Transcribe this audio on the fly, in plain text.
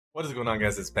What is going on,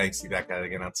 guys? It's Banksy, that guy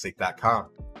again on stake.com.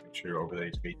 Make sure you're over the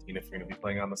age of 18 if you're going to be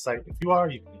playing on the site. If you are,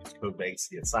 you can use code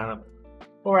Banksy at sign up.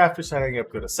 Or after signing up,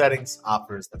 go to settings,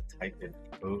 offers, then type in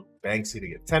code Banksy to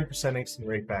get 10% instant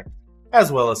rate back,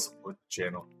 as well as support the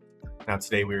channel. Now,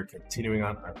 today we are continuing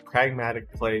on our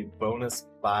Pragmatic play bonus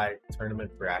buy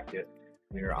tournament bracket.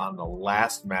 We are on the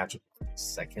last match of the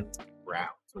second round.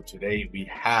 So today we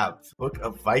have Book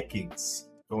of Vikings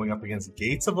going up against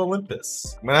Gates of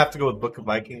Olympus. I'm gonna have to go with Book of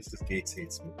Vikings because Gates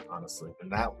hates me, honestly.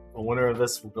 And that the winner of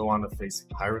this will go on to face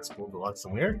Pirates Gold Deluxe,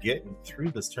 and we are getting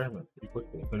through this tournament pretty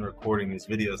quickly. I've been recording these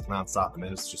videos nonstop, and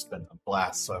it's just been a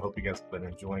blast. So I hope you guys have been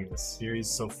enjoying this series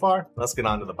so far. Let's get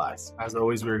on to the buys. As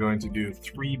always, we're going to do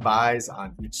 3 buys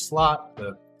on each slot.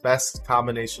 The best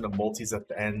combination of multis at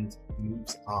the end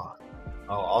moves on.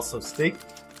 Oh, also, Stake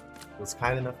was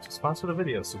kind enough to sponsor the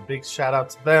video, so big shout out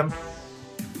to them.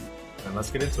 And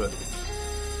let's get into it.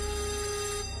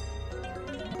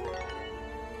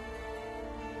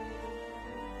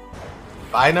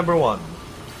 Buy number 1.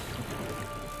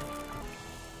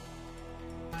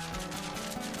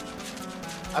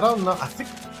 I don't know. I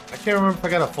can't remember if I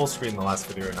got a full screen in the last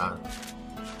video or not.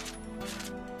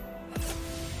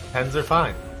 Pens are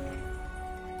fine.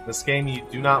 This game, you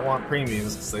do not want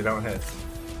premiums because they don't hit.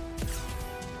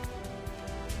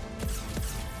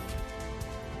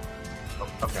 Oh,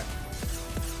 okay.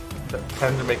 The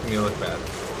pens are making me look bad.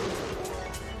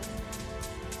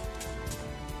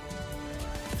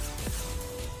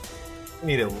 We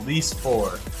need at least 4.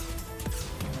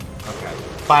 Okay.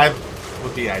 5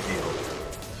 would be ideal.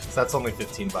 So that's only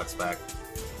 15 bucks back.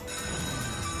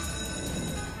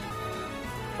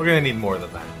 We're gonna need more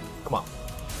than that. Come on.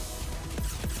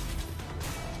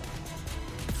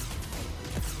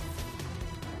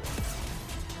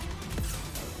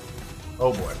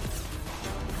 Oh boy.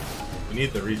 We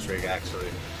need the retrig, actually.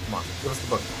 Come on, give us the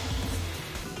book.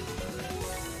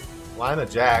 Line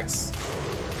of jacks.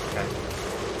 Okay.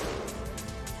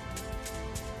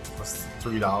 That's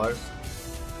 $3.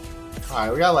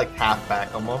 Alright, we got like half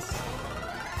back almost.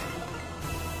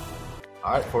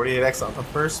 Alright, 48x on the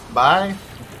first buy.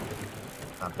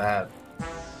 Not bad.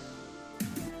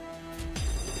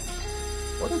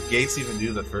 What did Gates even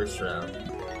do the first round?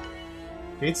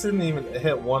 Gates didn't even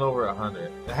hit 1 over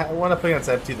 100. I want to play against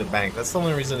Empty the Bank. That's the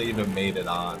only reason it even made it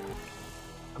on.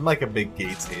 I'm like a big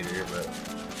Gates hater, but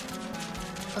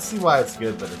I see why it's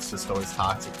good, but it's just always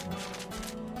toxic to me.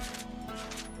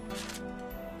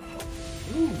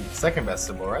 Ooh, second best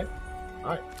symbol, right?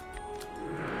 Alright.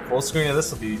 Full screen of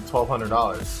this will be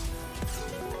 $1,200.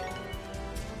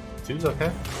 2's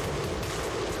okay.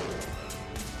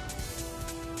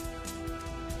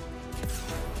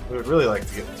 We would really like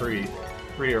to get 3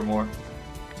 or more.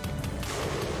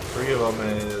 3 of them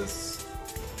is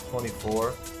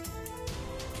 24.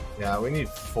 Yeah, we need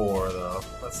 4 though.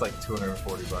 That's like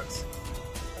 240 bucks.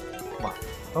 Come on,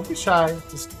 don't be shy.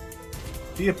 Just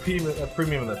be a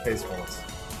premium that pays for us.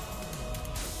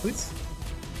 Please.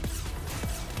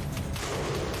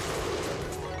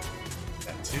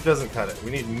 Yeah, 2 doesn't cut it.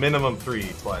 We need minimum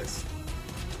 3 twice.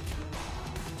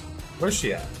 Where's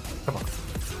she at? Come on.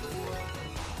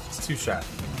 It's 2 shot.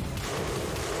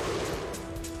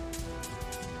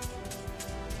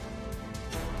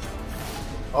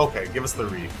 Okay, give us the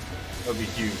read. That would be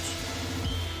huge.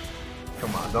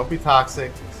 Come on, don't be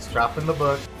toxic. Just drop in the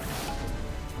book.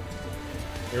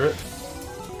 Hear it?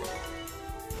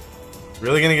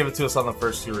 Really gonna give it to us on the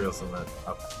first 2 reels and then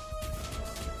okay.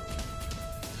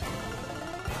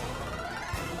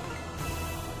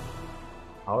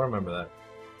 I'll remember that.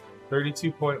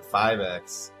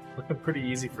 32.5x. Looking pretty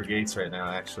easy for Gates right now,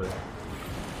 actually.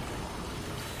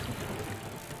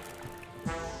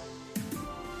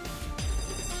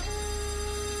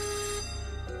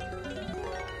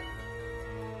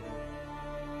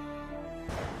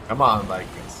 Come on,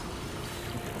 Vikings.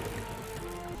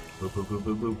 Boo, boo, boo,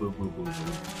 boo, boo, boo, boo, boo, boo.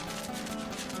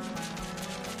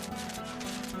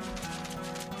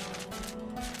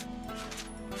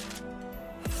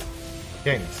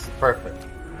 Kings, perfect.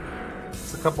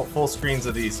 Just a couple full screens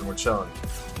of these and we're chilling.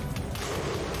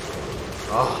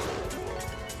 Oh,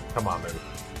 come on, baby.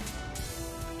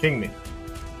 King me.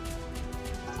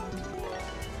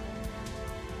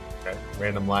 Okay,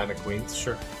 random line of queens,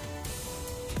 sure.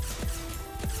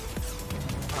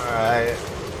 Alright,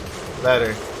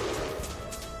 better.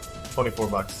 24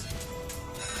 bucks.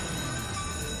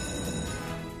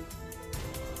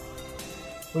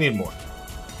 We need more.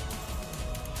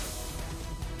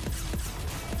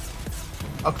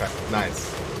 Okay,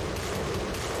 nice.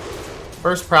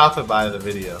 First profit buy of the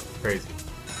video. Crazy.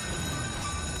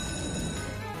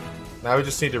 Now we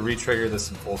just need to re-trigger this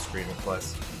in full screen in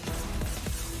place.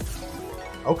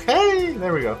 Okay,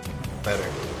 there we go. Better.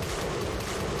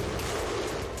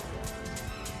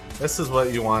 This is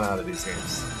what you want out of these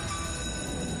games.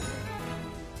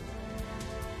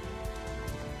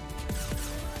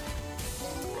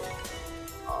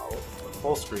 Oh, the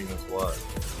full screen is what?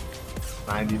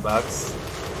 $90?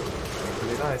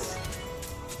 Pretty nice.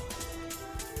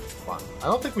 Come on. I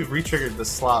don't think we've re-triggered this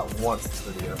slot once this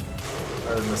video.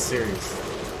 Or in this series.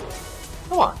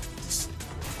 Come on. Just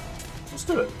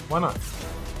do it. Why not?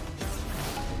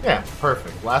 Yeah,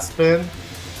 perfect. Last spin.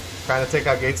 Trying to take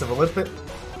out Gates of Olympus.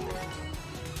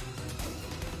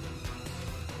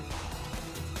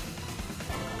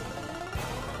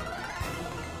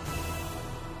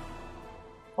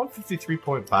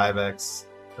 $153.5x.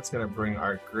 That's going to bring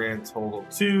our grand total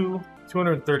to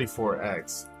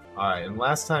 234x. Alright, and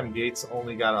last time Gates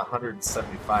only got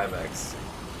 175x. So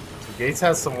Gates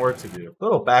has some work to do.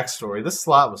 Little backstory, this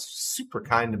slot was super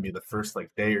kind to me the first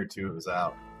day or two it was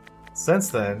out. Since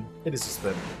then, it has just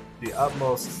been the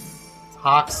utmost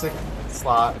toxic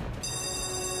slot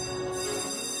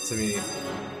to me.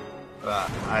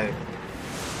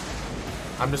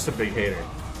 I'm just a big hater.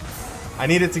 I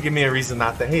need it to give me a reason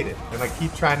not to hate it, and I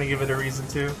keep trying to give it a reason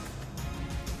to,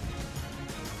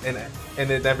 and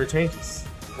it never changes.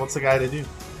 What's the guy to do?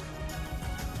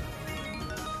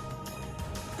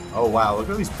 Oh wow, look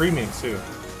at these premiums too.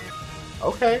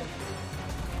 Okay.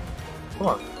 Come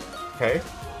on. Okay.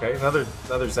 Okay, another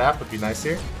zap would be nice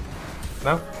here.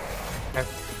 No? Okay.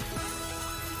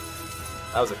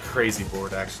 That was a crazy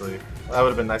board actually. That would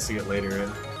have been nice to get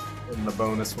later in the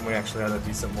bonus when we actually had a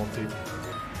decent multi.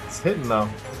 It's hitting though.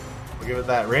 We'll give it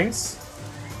that. Rings?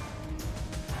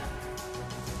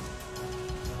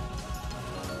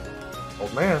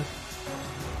 Old man.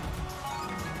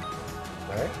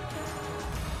 Okay.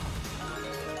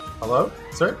 Hello,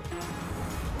 sir?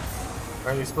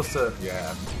 Aren't you supposed to?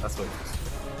 Yeah, that's what you're supposed to do.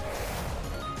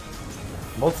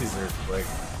 Multis are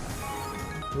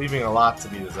leaving a lot to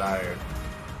be desired.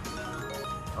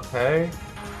 Okay.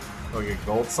 Oh, get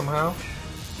gold somehow?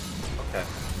 Okay.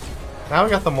 Now we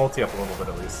got the multi up a little bit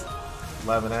at least.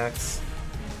 11x.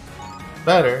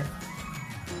 Better.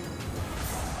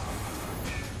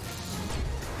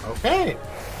 Okay.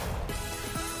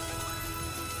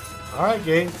 Alright,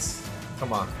 Gates.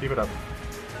 Come on, keep it up.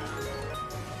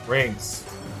 Rings.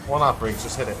 One off rings,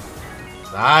 just hit it.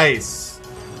 Nice.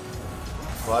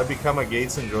 Will I become a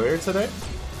Gates enjoyer today?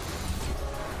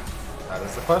 That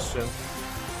is the question.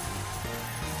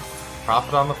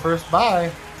 Profit on the first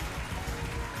buy.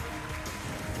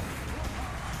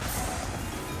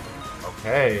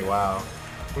 Okay, wow.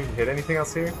 Can we hit anything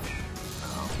else here?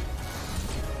 No.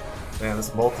 Man,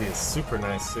 this multi is super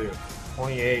nice too.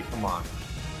 28, come on.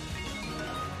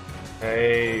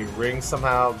 Hey, rings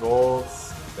somehow, golds.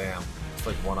 Damn, it's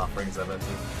like one-off rings I bet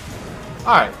too.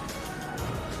 Alright.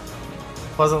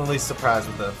 Pleasantly surprised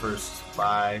with the first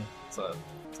buy. It's a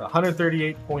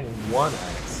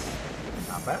 138.1x.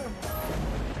 Not bad.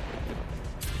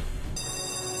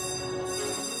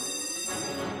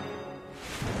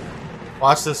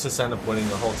 Watch this just end up winning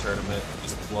the whole tournament,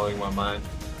 just blowing my mind.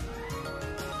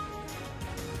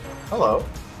 Hello.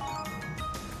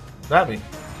 Zap me.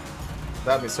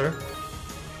 Zap me, sir.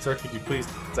 Sir, could you please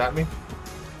zap me?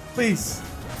 Please.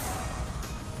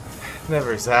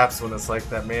 Never zaps when it's like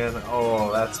that, man.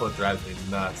 Oh, that's what drives me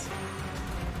nuts.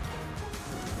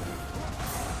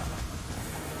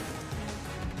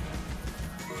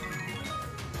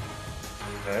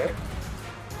 Okay.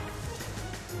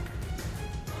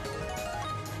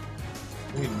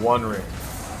 We need one ring.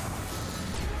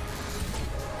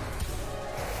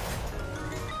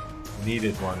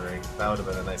 Needed one ring. That would have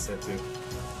been a nice hit too.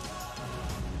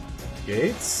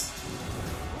 Gates?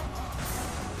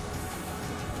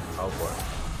 Oh boy.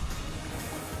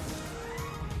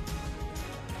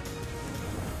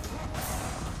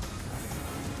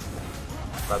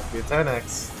 About to be a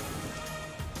 10x.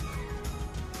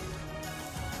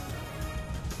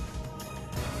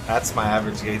 That's my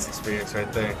average Gates experience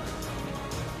right there.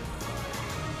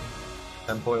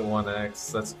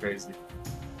 10.1x, that's crazy.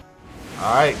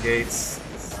 Alright, Gates,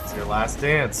 it's your last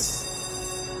dance.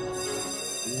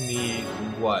 You need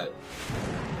what?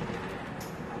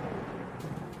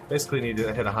 Basically need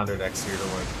to hit 100x here to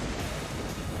win.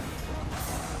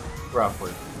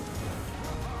 Roughly.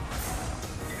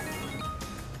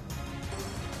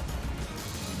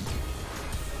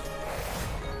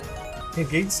 Can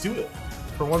Gates do it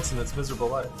for once in its miserable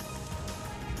life?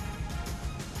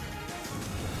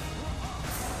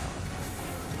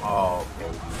 Oh,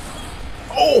 okay.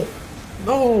 Oh!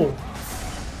 No!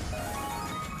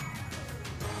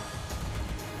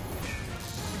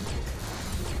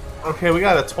 Okay, we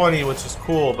got a 20, which is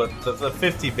cool, but the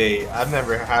 50 bait, I've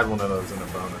never had one of those in a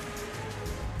bonus.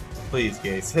 Please,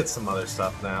 Gates, hit some other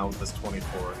stuff now with this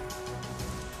 24.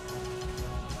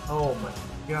 Oh my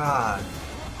god.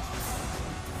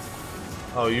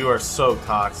 Oh, you are so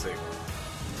toxic.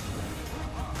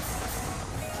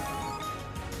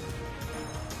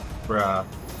 Bruh.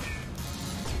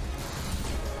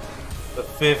 The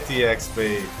 50x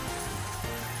bait.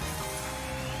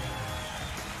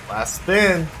 Last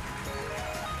spin.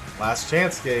 Last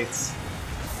chance, Gates.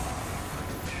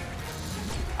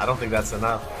 I don't think that's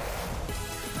enough.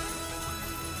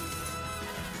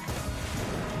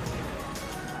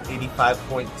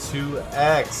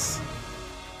 $85.2x.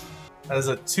 That is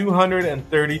a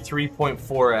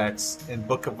 233.4x, and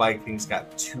Book of Vikings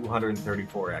got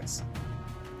 234x.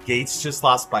 Gates just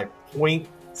lost by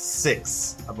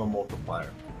 0.6 of a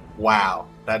multiplier. Wow,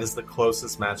 that is the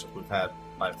closest matchup we've had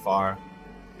by far.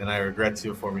 And I regret to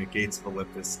inform you, Gates of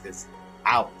Olympus is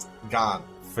out, gone,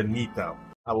 finito.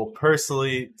 I will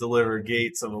personally deliver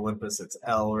Gates of Olympus. It's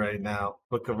L right now.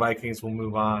 Book of Vikings will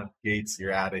move on. Gates,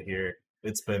 you're out of here.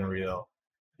 It's been real.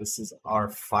 This is our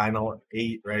final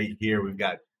 8 right here. We've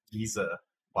got Giza,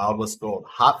 Wild West Gold,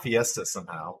 Hot Fiesta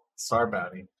somehow, Star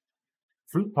Bounty,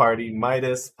 Fruit Party,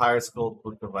 Midas, Pirates Gold,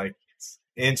 Book of Vikings.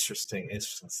 Interesting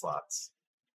slots.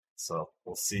 So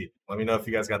we'll see. Let me know if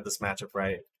you guys got this matchup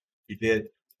right. If you did,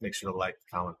 make sure to like,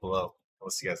 comment below. I'll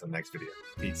see you guys in the next video.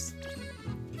 Peace.